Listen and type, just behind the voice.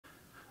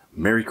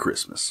Merry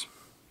Christmas,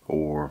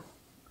 or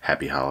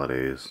Happy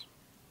Holidays,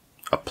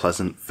 a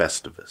pleasant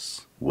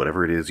Festivus,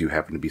 whatever it is you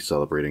happen to be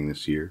celebrating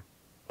this year.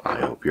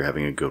 I hope you're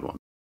having a good one.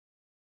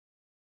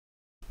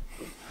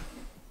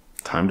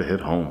 Time to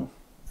head home.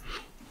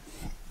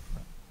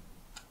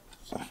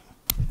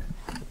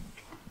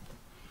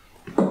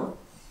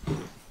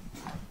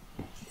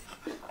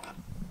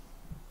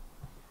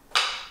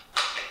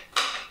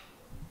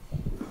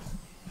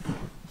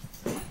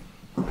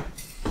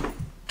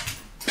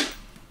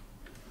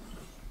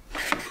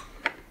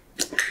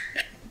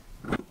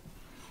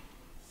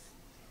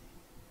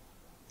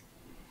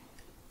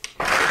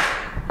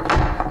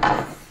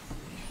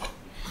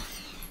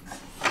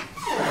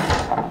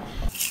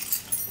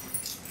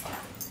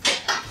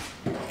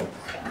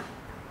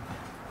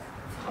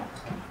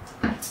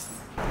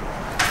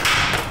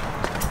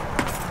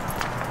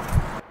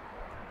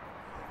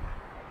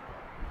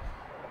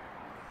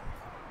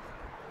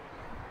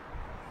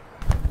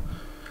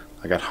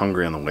 I got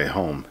hungry on the way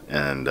home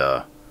and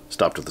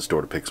stopped at the store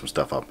to pick some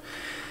stuff up.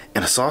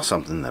 And I saw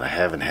something that I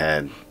haven't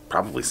had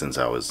probably since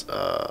I was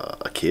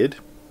a kid.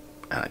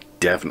 And I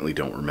definitely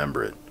don't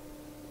remember it.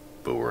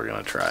 But we're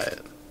going to try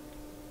it.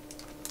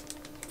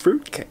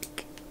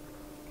 Fruitcake.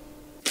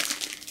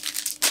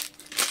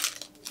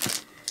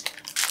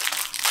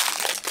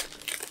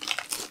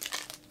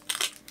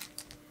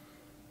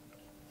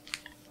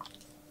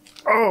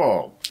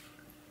 Oh!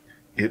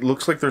 It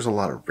looks like there's a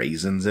lot of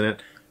raisins in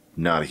it.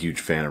 Not a huge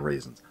fan of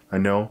raisins. I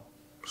know,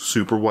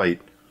 super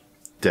white.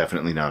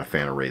 Definitely not a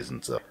fan of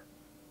raisins, though.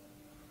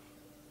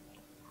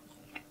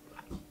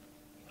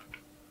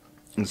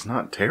 It's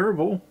not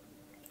terrible.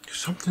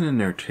 Something in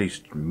there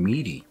tastes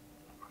meaty.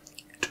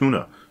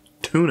 Tuna.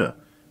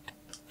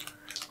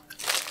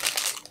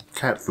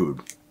 Cat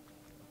food.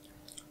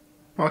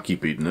 I'll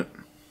keep eating it.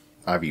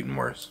 I've eaten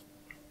worse.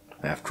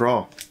 After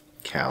all,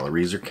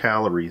 calories are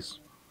calories.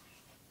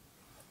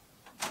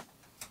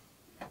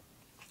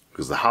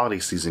 Because the holiday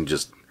season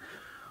just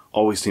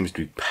always seems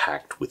to be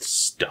packed with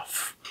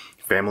stuff.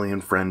 Family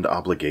and friend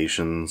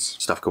obligations,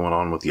 stuff going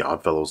on with the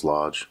Oddfellows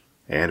Lodge,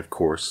 and of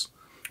course,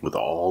 with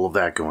all of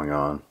that going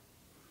on,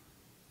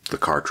 the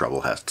car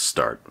trouble has to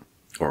start.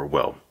 Or,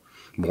 well,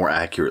 more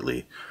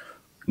accurately,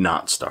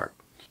 not start.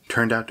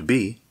 Turned out to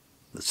be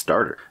the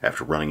starter.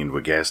 After running into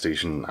a gas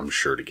station, I'm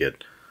sure to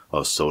get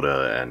a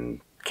soda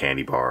and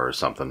candy bar or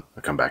something.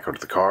 I come back out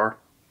to the car,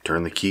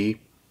 turn the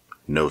key,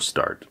 no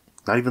start.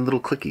 Not even little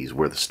clickies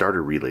where the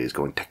starter relay is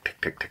going tick, tick,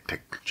 tick, tick,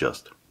 tick.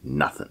 Just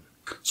nothing.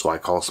 So I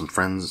call some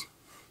friends.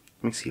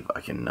 Let me see if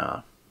I can,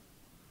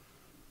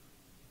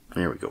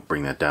 there we go.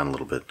 Bring that down a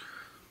little bit.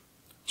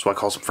 So I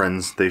call some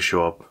friends. They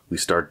show up. We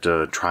start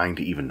trying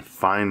to even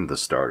find the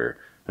starter.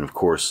 And of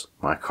course,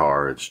 my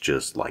car, it's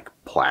just like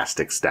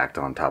plastic stacked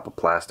on top of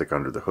plastic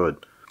under the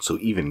hood. So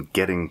even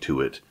getting to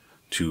it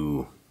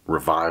to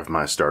revive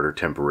my starter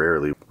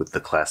temporarily with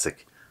the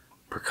classic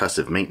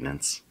percussive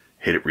maintenance,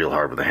 hit it real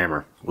hard with a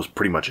hammer, was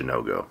pretty much a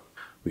no-go.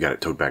 We got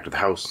it towed back to the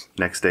house.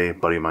 Next day, a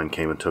buddy of mine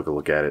came and took a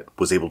look at it.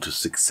 Was able to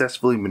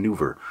successfully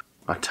maneuver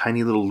a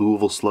tiny little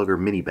Louisville Slugger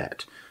mini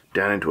bat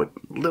down into a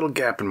little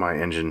gap in my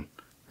engine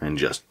and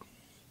just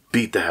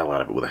beat the hell out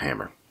of it with a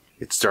hammer.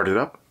 It started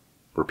up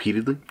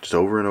repeatedly, just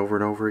over and over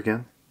and over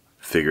again.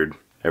 Figured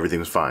everything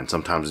was fine.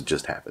 Sometimes it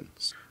just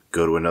happens.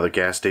 Go to another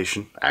gas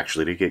station,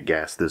 actually to get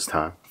gas this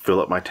time. Fill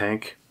up my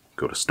tank,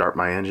 go to start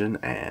my engine,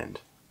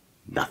 and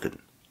nothing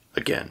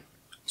again.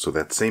 So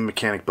that same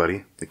mechanic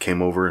buddy that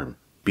came over and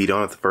beat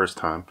on it the first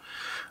time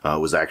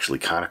was actually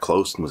kind of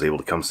close and was able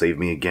to come save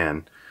me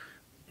again.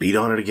 Beat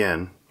on it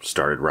again,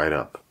 started right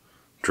up.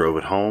 Drove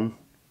it home,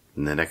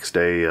 and the next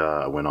day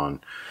I went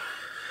on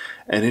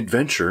an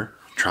adventure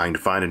trying to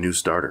find a new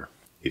starter.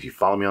 If you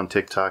follow me on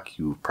TikTok,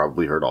 you've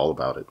probably heard all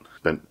about it.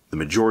 Spent the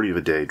majority of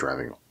the day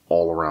driving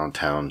all around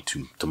town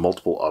to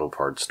multiple auto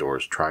parts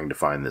stores trying to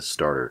find this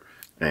starter.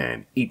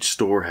 And each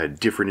store had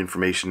different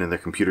information in their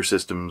computer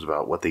systems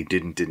about what they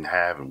did and didn't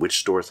have, and which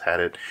stores had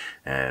it,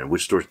 and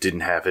which stores didn't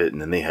have it,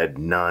 and then they had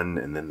none,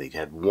 and then they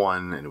had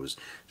one, and it was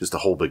just a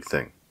whole big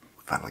thing.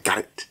 Finally got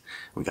it.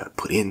 We got it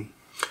put in.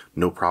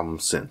 No problem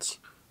since.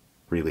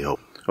 Really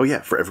hope. Oh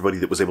yeah, for everybody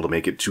that was able to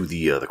make it to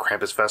the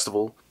Krampus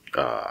Festival,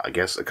 I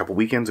guess a couple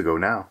weekends ago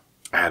now,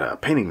 I had a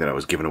painting that I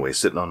was giving away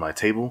sitting on my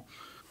table,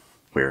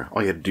 where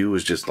all you had to do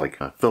was just like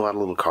fill out a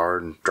little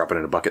card and drop it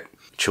in a bucket.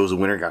 Chose a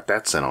winner, got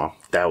that sent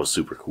off. That was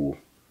super cool.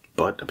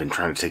 But I've been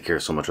trying to take care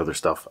of so much other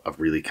stuff, I've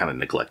really kind of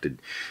neglected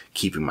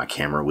keeping my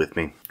camera with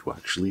me to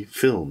actually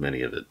film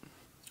any of it.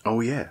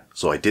 Oh yeah,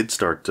 so I did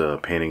start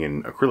painting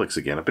in acrylics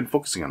again. I've been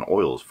focusing on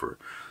oils for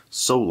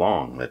so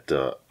long that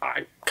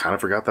I kind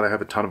of forgot that I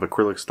have a ton of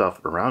acrylic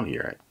stuff around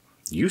here. I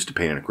used to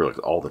paint in acrylics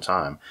all the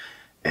time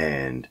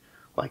and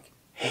like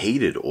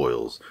hated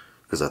oils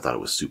because I thought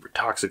it was super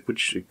toxic,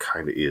 which it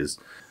kind of is.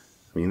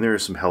 I mean, there are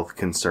some health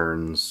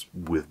concerns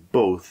with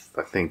both.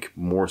 I think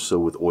more so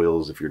with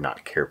oils if you're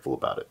not careful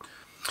about it.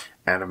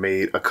 And I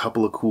made a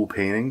couple of cool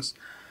paintings,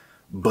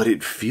 but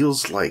it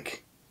feels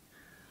like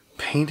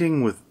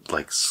painting with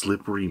like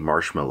slippery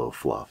marshmallow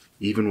fluff,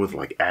 even with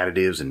like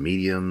additives and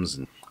mediums.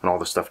 And and all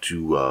the stuff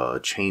to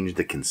change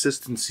the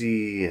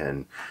consistency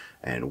and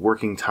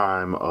working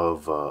time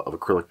of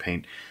acrylic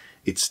paint,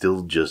 it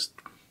still just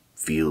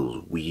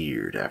feels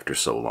weird after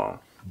so long.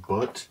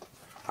 But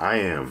I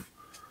am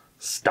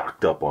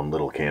stocked up on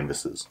little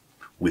canvases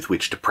with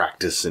which to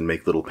practice and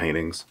make little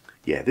paintings.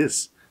 Yeah,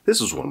 this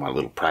was one of my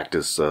little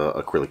practice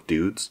acrylic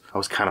dudes. I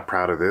was kind of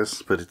proud of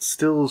this, but it's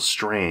still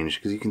strange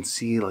because you can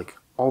see like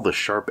all the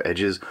sharp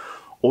edges.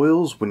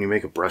 Oils, when you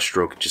make a brush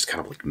stroke, it just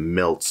kind of like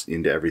melts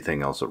into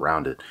everything else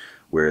around it.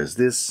 Whereas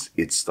this,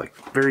 it's like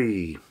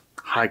very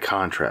high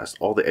contrast.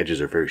 All the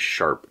edges are very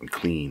sharp and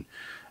clean.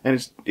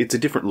 And it's a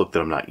different look that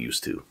I'm not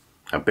used to.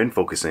 I've been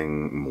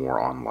focusing more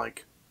on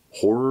like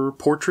horror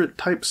portrait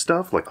type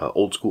stuff, like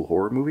old school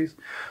horror movies.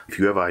 If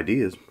you have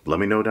ideas, let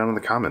me know down in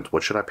the comments.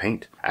 What should I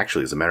paint?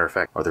 Actually, as a matter of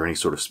fact, are there any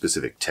sort of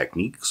specific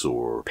techniques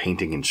or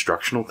painting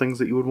instructional things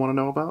that you would want to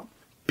know about?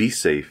 Be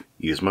safe,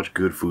 eat as much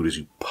good food as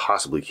you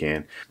possibly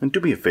can, and do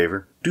me a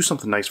favor, do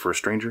something nice for a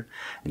stranger,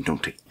 and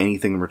don't take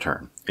anything in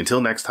return.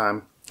 Until next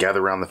time,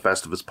 gather around the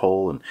Festivus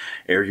pole and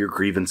air your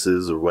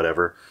grievances or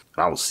whatever,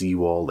 and I will see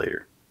you all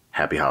later.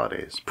 Happy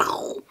holidays.